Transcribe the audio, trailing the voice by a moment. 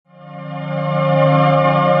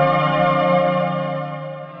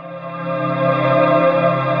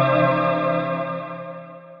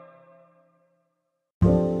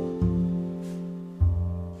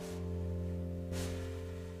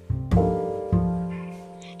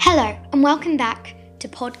Hello and welcome back to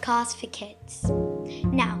Podcast for Kids.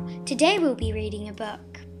 Now, today we'll be reading a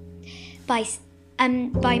book by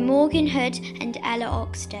Morgan Hood and Ella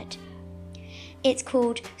Oxted. It's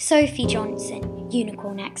called Sophie Johnson,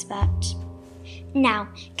 Unicorn Expert. Now,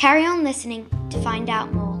 carry on listening to find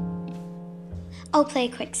out more. I'll play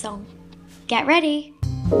a quick song. Get ready!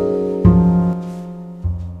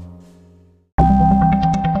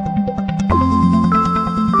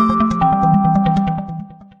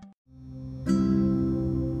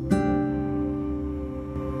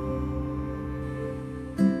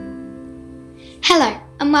 Hello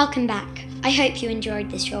and welcome back. I hope you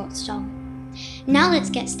enjoyed this short song. Now let's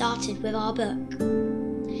get started with our book.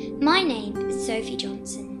 My name is Sophie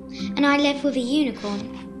Johnson and I live with a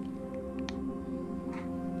unicorn.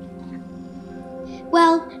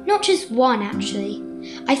 Well, not just one actually.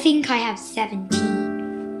 I think I have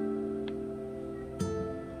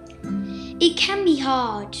 17. It can be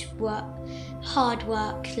hard work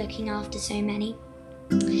looking after so many.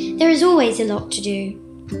 There is always a lot to do.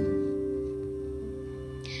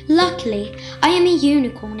 Luckily, I am a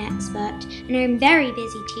unicorn expert and I'm very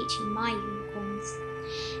busy teaching my unicorns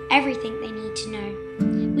everything they need to know.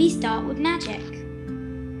 We start with magic.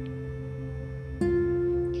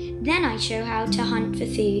 Then I show how to hunt for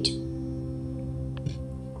food.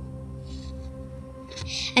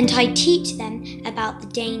 And I teach them about the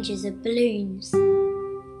dangers of balloons.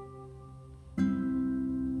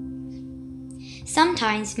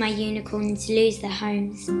 Sometimes my unicorns lose their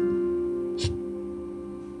homes.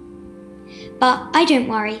 But I don't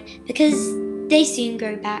worry because they soon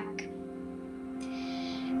go back.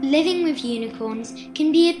 Living with unicorns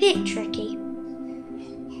can be a bit tricky.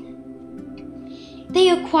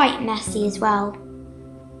 They are quite messy as well.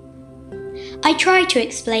 I try to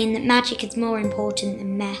explain that magic is more important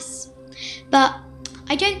than mess, but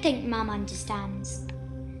I don't think Mum understands.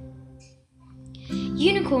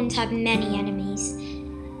 Unicorns have many enemies,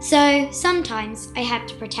 so sometimes I have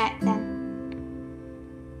to protect them.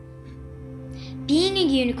 Being a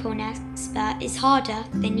unicorn expert is harder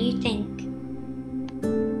than you think.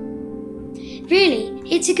 Really,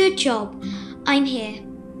 it's a good job. I'm here.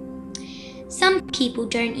 Some people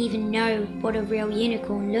don't even know what a real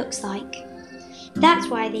unicorn looks like. That's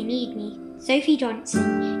why they need me, Sophie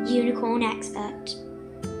Johnson, Unicorn Expert.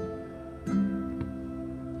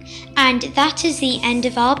 And that is the end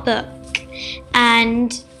of our book.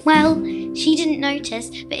 And, well, she didn't notice,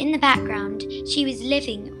 but in the background, she was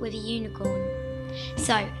living with a unicorn.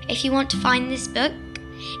 So, if you want to find this book,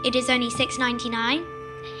 it is only $6.99,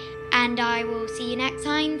 and I will see you next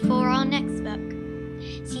time for our next book.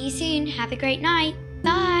 See you soon. Have a great night.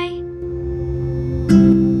 Bye.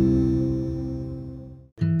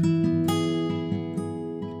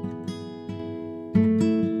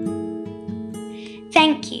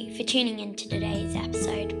 Thank you for tuning in to today's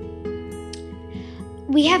episode.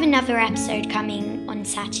 We have another episode coming on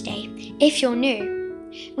Saturday. If you're new,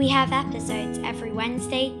 we have episodes every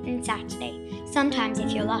Wednesday and Saturday. Sometimes,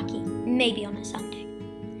 if you're lucky, maybe on a Sunday.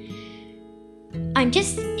 I'm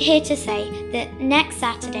just here to say that next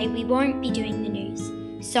Saturday we won't be doing the news.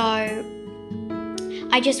 So,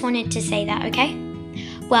 I just wanted to say that, okay?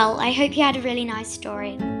 Well, I hope you had a really nice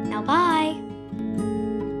story. Now, bye!